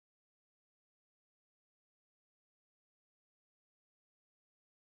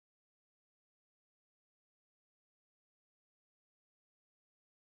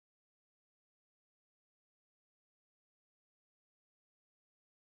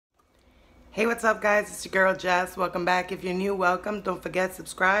Hey, what's up, guys? It's your girl Jess. Welcome back. If you're new, welcome. Don't forget,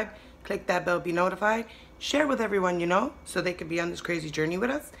 subscribe, click that bell, be notified, share with everyone you know so they can be on this crazy journey with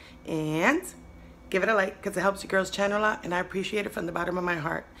us, and give it a like because it helps your girl's channel out, and I appreciate it from the bottom of my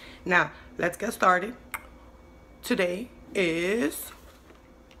heart. Now, let's get started. Today is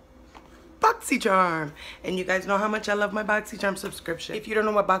Boxycharm, and you guys know how much I love my Boxycharm subscription. If you don't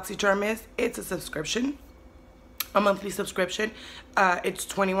know what Boxycharm is, it's a subscription. A monthly subscription. It's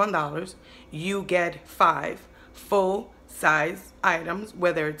 $21. You get 5 full-size items,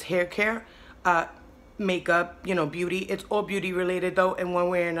 whether it's hair care, makeup, beauty. It's all beauty related though, in one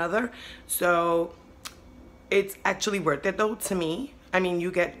way or another. So it's actually worth it though to me. I mean, you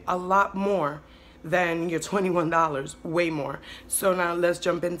get a lot more than your $21, way more. So now let's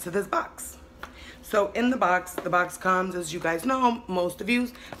jump into this box. So in the box comes, as you guys know, most of you,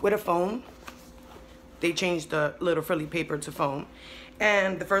 with a phone. They changed the little frilly paper to foam.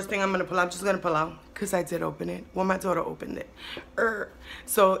 And the first thing I'm gonna pull out, I'm just gonna pull out, because I did open it. Well, my daughter opened it.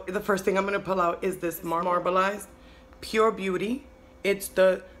 So the first thing I'm gonna pull out is this marbleized Pure Beauty. It's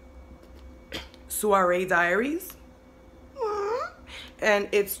the Soiree Diaries. And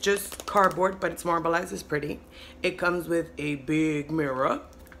it's just cardboard, but it's marbleized, it's pretty. It comes with a big mirror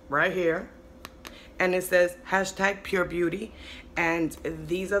right here. And it says hashtag Pure Beauty. And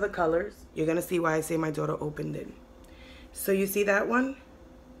these are the colors. You're gonna see why I say my daughter opened it. So you see that one?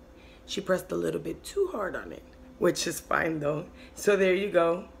 She pressed a little bit too hard on it, which is fine though. So there you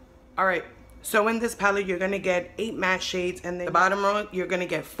go. All right, so in this palette, you're gonna get 8 matte shades, and then the bottom row, you're gonna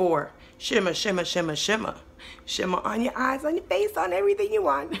get 4 shimmer, shimmer, shimmer, shimmer. Shimmer on your eyes, on your face, on everything you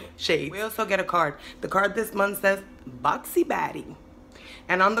want. Shades. We also get a card. The card this month says Boxy Baddie.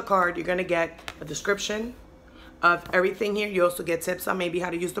 And on the card, you're gonna get a description of everything here. You also get tips on maybe how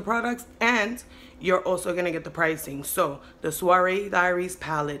to use the products, and you're also gonna get the pricing. So the Soiree Diaries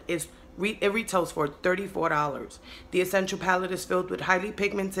palette it retails for $34. The Essential palette is filled with highly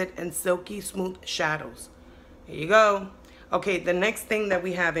pigmented and silky smooth shadows. There you go. Okay, the next thing that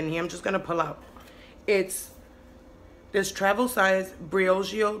we have in here, I'm just gonna pull out. It's this travel size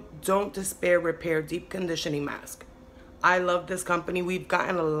Briogeo Don't Despair Repair Deep Conditioning Mask. I love this company. We've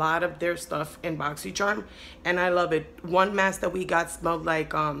gotten a lot of their stuff in Boxycharm, and I love it. One mask that we got smelled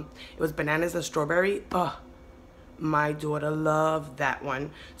like it was bananas and strawberry. Oh, my daughter loved that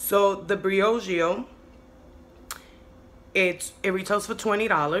one. So the Briogeo, it retails for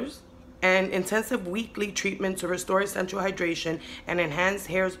 $20. An intensive weekly treatment to restore essential hydration and enhance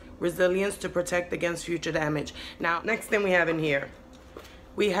hair's resilience to protect against future damage. Now, next thing we have in here,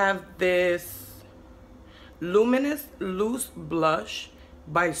 we have this Luminous Loose Blush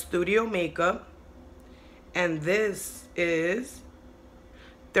by Studio Makeup, and this is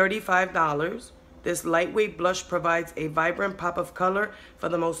 $35. This lightweight blush provides a vibrant pop of color for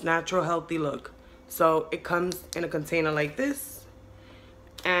the most natural, healthy look. So it comes in a container like this,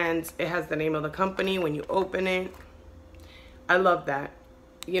 and it has the name of the company when you open it. I love that,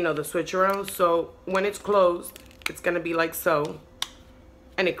 the switch around. So when it's closed, it's gonna be like so.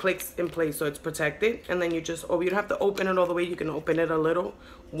 And it clicks in place, so it's protected. And then you just, you don't have to open it all the way. You can open it a little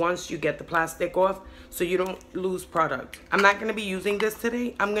once you get the plastic off, so you don't lose product. I'm not gonna be using this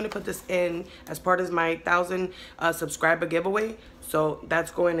today. I'm gonna put this in as part of my 1,000 subscriber giveaway. So that's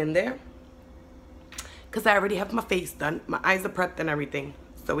going in there, because I already have my face done. My eyes are prepped and everything,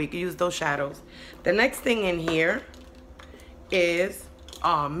 so we can use those shadows. The next thing in here is,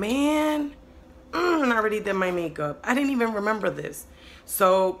 oh man, I already did my makeup. I didn't even remember this.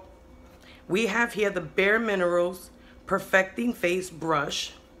 So we have here the Bare Minerals Perfecting Face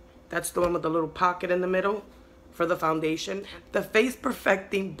Brush. That's the one with the little pocket in the middle for the foundation. The Face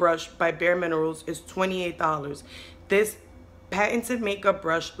Perfecting Brush by Bare Minerals is $28. This patented makeup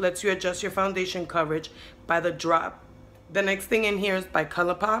brush lets you adjust your foundation coverage by the drop. The next thing in here is by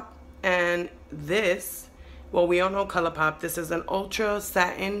ColourPop, and this, well, we all know ColourPop. This is an Ultra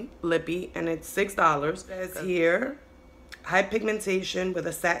Satin Lippy, and it's $6. It says here, high pigmentation with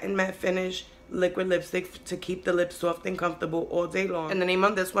a satin matte finish, liquid lipstick to keep the lips soft and comfortable all day long. And the name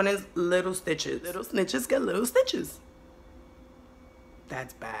of this one is Little Stitches. Little snitches get little stitches.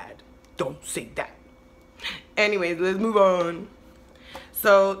 That's bad. Don't say that. Anyways, let's move on.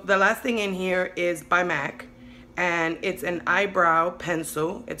 So the last thing in here is by MAC, and it's an eyebrow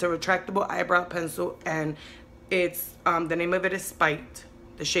pencil. It's a retractable eyebrow pencil, and it's the name of it is Spiked.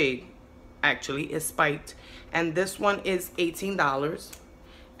 The shade actually is Spiked, and this one is $18.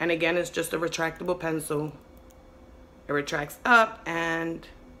 And again, it's just a retractable pencil. It retracts up, and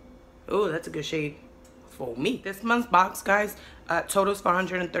oh, that's a good shade for me. This month's box, guys, totals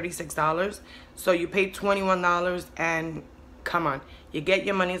 $436. So you paid $21, and come on, you get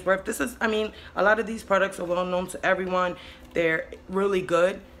your money's worth. This is, I mean, a lot of these products are well known to everyone. They're really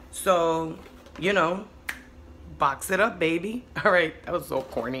good. So, you know, box it up, baby. All right, that was so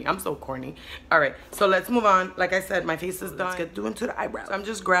corny. I'm so corny. All right, so let's move on. Like I said, my face is done. Let's get into the eyebrows. So I'm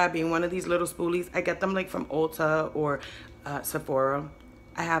just grabbing one of these little spoolies. I get them like from Ulta or Sephora.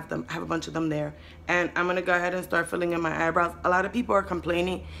 I have them. I have a bunch of them there. And I'm going to go ahead and start filling in my eyebrows. A lot of people are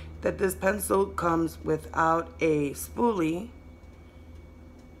complaining that this pencil comes without a spoolie.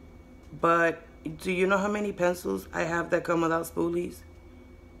 But do you know how many pencils I have that come without spoolies?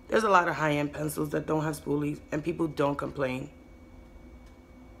 There's a lot of high-end pencils that don't have spoolies, and people don't complain.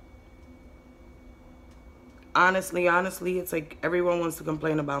 Honestly, it's like everyone wants to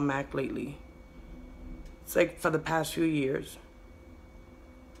complain about MAC lately. It's like for the past few years.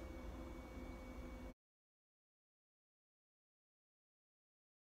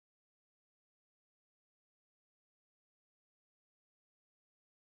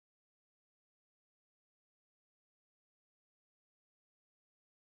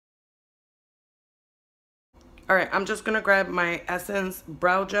 All right, I'm just gonna grab my Essence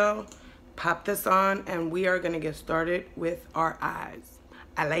Brow Gel, pop this on, and we are gonna get started with our eyes.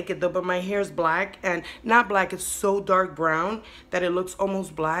 I like it though, but my hair is black, and not black, it's so dark brown that it looks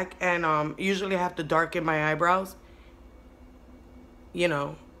almost black, and usually I have to darken my eyebrows. You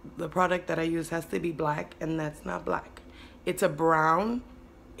know, the product that I use has to be black, and that's not black. It's a brown.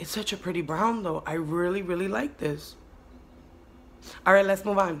 It's such a pretty brown though. I really, really like this. All right, let's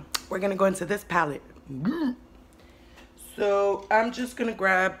move on. We're gonna go into this palette. So I'm just gonna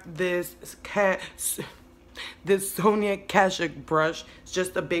grab this Sonia Kashuk brush. It's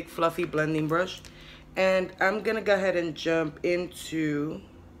just a big fluffy blending brush, and I'm gonna go ahead and jump into,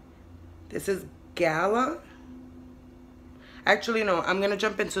 this is Gala. Actually, no, I'm gonna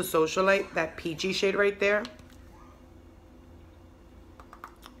jump into Socialite, that peachy shade right there.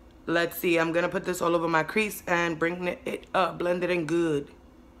 Let's see, I'm gonna put this all over my crease and bring it up, blend it in good.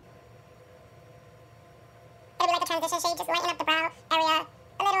 It'll be like a transition shade, just lighten up the brow area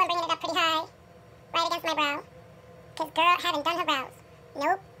a little and bringing it up pretty high, right against my brow. Because girl haven't done her brows.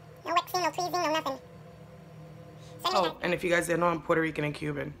 Nope. No waxing, no tweezing, no nothing. Oh, and if you guys didn't know, I'm Puerto Rican and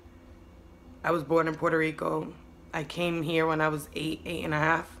Cuban. I was born in Puerto Rico. I came here when I was 8 and a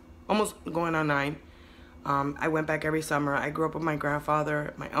half, almost going on 9. I went back every summer. I grew up with my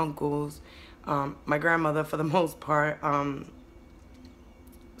grandfather, my uncles, my grandmother for the most part.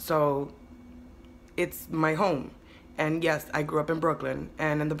 So it's my home. And yes, I grew up in Brooklyn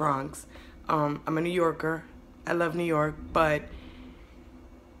and in the Bronx. I'm a New Yorker. I love New York, but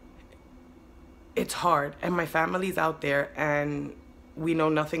it's hard. And my family's out there, and we know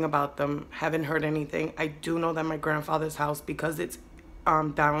nothing about them. Haven't heard anything. I do know that my grandfather's house, because it's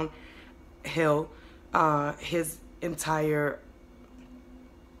downhill, his entire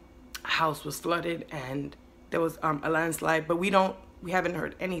house was flooded and there was a landslide, but we haven't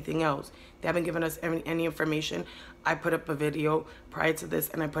heard anything else. They haven't given us any information. I put up a video prior to this,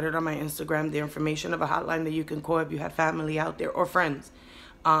 and I put it on my Instagram, the information of a hotline that you can call if you have family out there or friends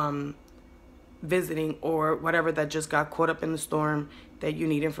visiting or whatever that just got caught up in the storm that you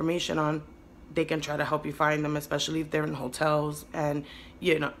need information on. They can try to help you find them, especially if they're in hotels and,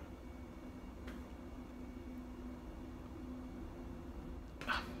 you know.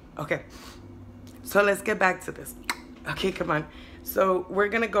 Okay, so let's get back to this. Okay, come on. So we're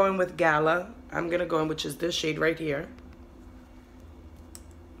gonna go in with Gala. I'm gonna go in, which is this shade right here.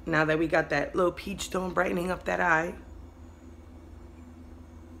 Now that we got that little peach tone brightening up that eye.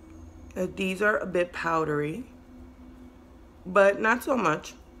 These are a bit powdery, but not so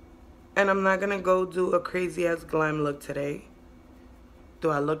much. And I'm not gonna go do a crazy ass glam look today. Do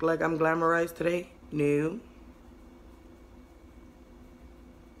I look like I'm glamorized today? No.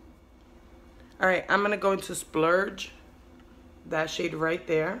 All right, I'm gonna go into Splurge, that shade right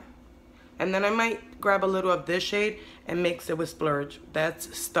there. And then I might grab a little of this shade and mix it with Splurge.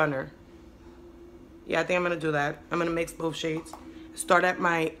 That's Stunner. Yeah, I think I'm gonna do that. I'm gonna mix both shades. Start at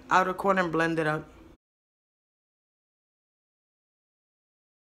my outer corner and blend it up.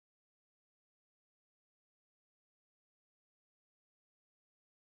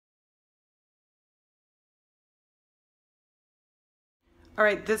 All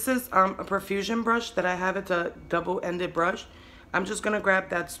right, this is a perfusion brush that I have. It's a double-ended brush. I'm just gonna grab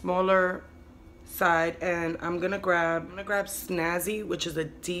that smaller side, and I'm gonna grab Snazzy, which is a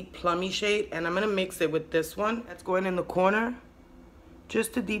deep plummy shade, and I'm gonna mix it with this one that's going in the corner,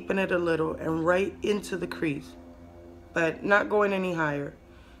 just to deepen it a little and right into the crease, but not going any higher,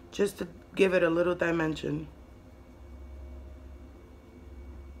 just to give it a little dimension.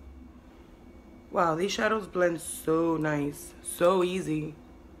 Wow, these shadows blend so nice, so easy.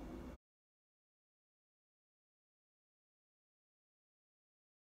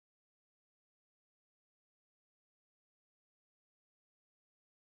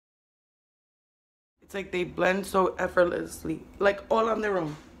 It's like they blend so effortlessly, like all on their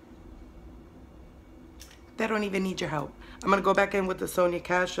own. They don't even need your help. I'm gonna go back in with the Sonia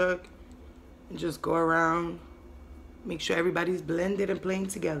Kashuk and just go around, make sure everybody's blended and playing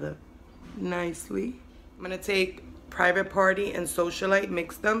together nicely. I'm gonna take Private Party and Socialite,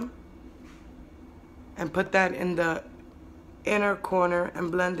 mix them, and put that in the inner corner and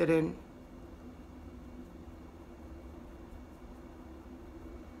blend it in.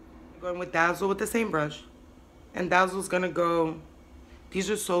 Going with Dazzle with the same brush. And Dazzle's gonna go, these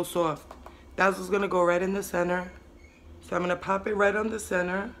are so soft. Dazzle's gonna go right in the center. So I'm gonna pop it right on the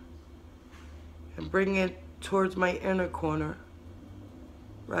center and bring it towards my inner corner,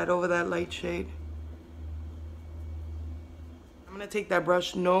 right over that light shade. I'm gonna take that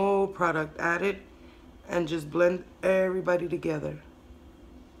brush, no product added, and just blend everybody together.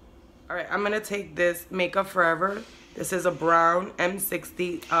 All right, I'm gonna take this Makeup Forever. This is a brown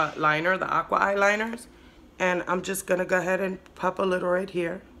M60 liner, the aqua eyeliners. And I'm just gonna go ahead and pop a little right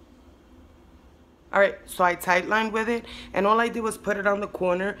here. All right, so I tight lined with it, and all I did was put it on the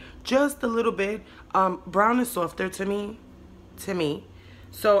corner, just a little bit. Brown is softer to me.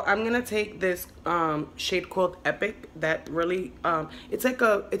 So I'm gonna take this shade called Epic that really, it's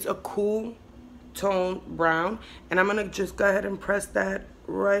a cool tone brown, and I'm gonna just go ahead and press that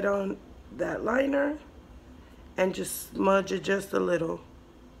right on that liner and just smudge it just a little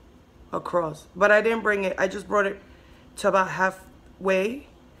across. But I didn't bring it, I just brought it to about halfway.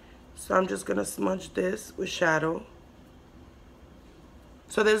 So I'm just gonna smudge this with shadow.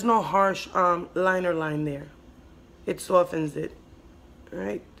 So there's no harsh liner line there. It softens it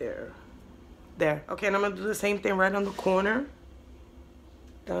right there. There. Okay, and I'm gonna do the same thing right on the corner,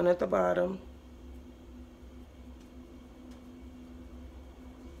 down at the bottom.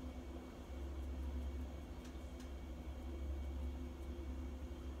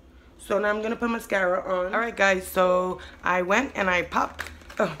 So now I'm gonna put mascara on. All right, guys, so I went and I popped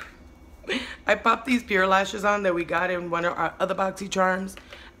these Pure Lashes on that we got in one of our other Boxycharms.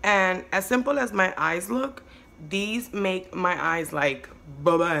 And as simple as my eyes look, these make my eyes like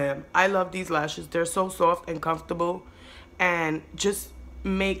ba-bam. I love these lashes. They're so soft and comfortable and just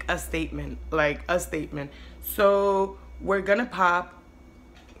make a statement, like a statement. So we're gonna pop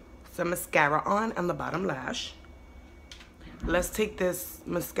some mascara on the bottom lash. Let's take this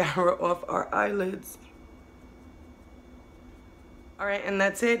mascara off our eyelids. All right, and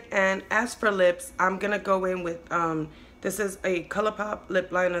that's it. And as for lips, I'm gonna go in with, this is a ColourPop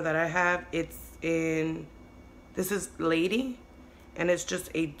lip liner that I have. This is Lady, and it's just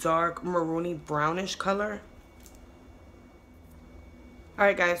a dark maroony brownish color. All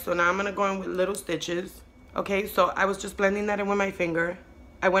right, guys, so now I'm gonna go in with little stitches. Okay, so I was just blending that in with my finger.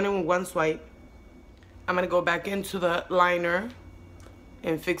 I went in with one swipe. I'm gonna go back into the liner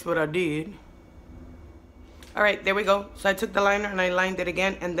and fix what I did. All right, there we go. So I took the liner and I lined it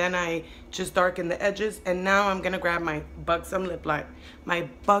again, and then I just darkened the edges. And now I'm gonna grab my Buxom lip gloss.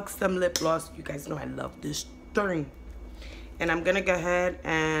 You guys know I love this thing. And I'm gonna go ahead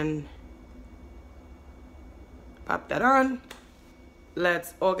and pop that on.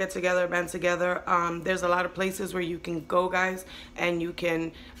 Let's all get together, band together. There's a lot of places where you can go, guys, and you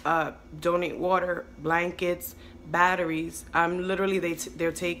can donate water, blankets, batteries. Literally,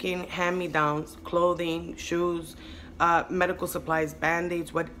 they're taking hand-me-downs, clothing, shoes, medical supplies,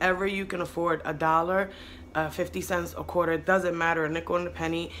 band-aids, whatever you can afford. $1, 50 cents, a quarter, it doesn't matter, a nickel and a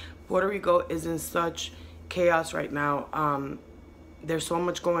penny. Puerto Rico is in such chaos right now. There's so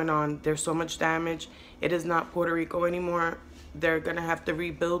much going on. There's so much damage. It is not Puerto Rico anymore. They're gonna have to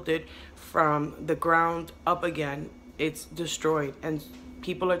rebuild it from the ground up again. It's destroyed, and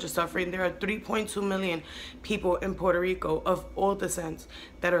people are just suffering. There are 3.2 million people in Puerto Rico of all descents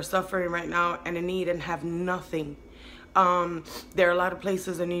that are suffering right now and in need and have nothing. There are a lot of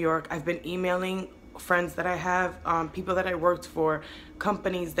places in New York. I've been emailing friends that I have, people that I worked for,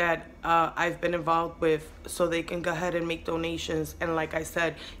 companies that I've been involved with, so they can go ahead and make donations. And like I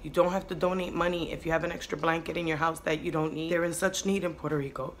said, you don't have to donate money if you have an extra blanket in your house that you don't need. They're in such need in Puerto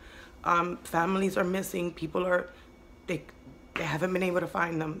Rico. Families are missing. People are, they haven't been able to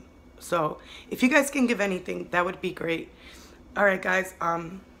find them. So if you guys can give anything, that would be great. All right, guys,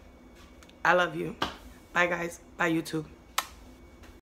 I love you. Bye, guys. Bye, YouTube.